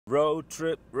Road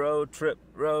trip, road trip,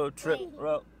 road trip,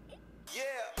 road. Yeah.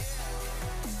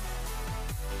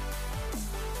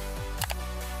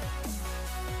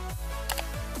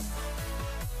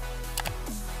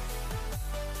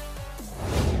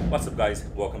 What's up guys,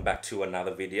 welcome back to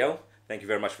another video. Thank you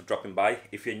very much for dropping by.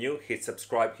 If you're new, hit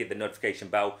subscribe, hit the notification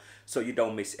bell so you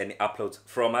don't miss any uploads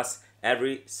from us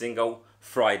every single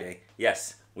Friday.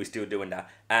 Yes, we're still doing that.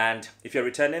 And if you're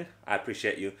returning, I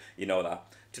appreciate you, you know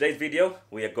that. Today's video,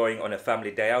 we are going on a family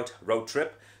day out, road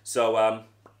trip. So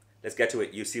let's get to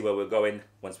it. You see where we're going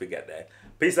once we get there.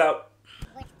 Peace out.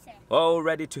 All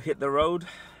ready to hit the road?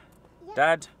 Yep.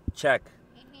 Dad, check.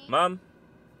 Mum?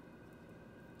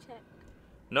 Check.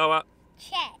 Noah?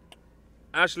 Check.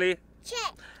 Ashley?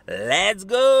 Check. Let's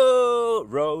go!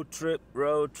 Road trip,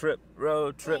 road trip,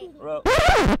 road trip, road.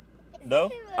 No?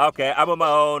 Okay, I'm on my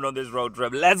own on this road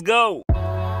trip. Let's go!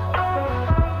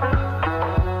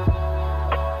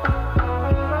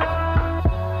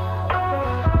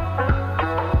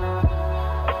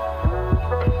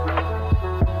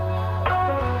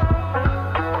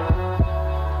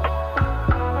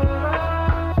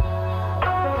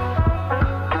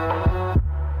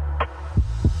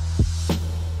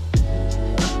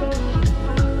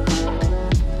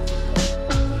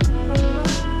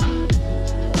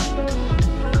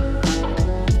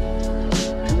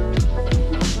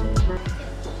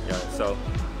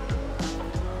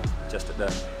 Just at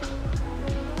the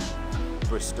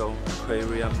Bristol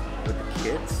Aquarium with the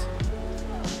kids.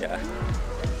 Yeah,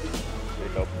 here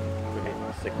we go. Really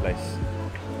sick place.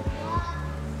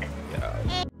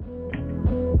 Yeah.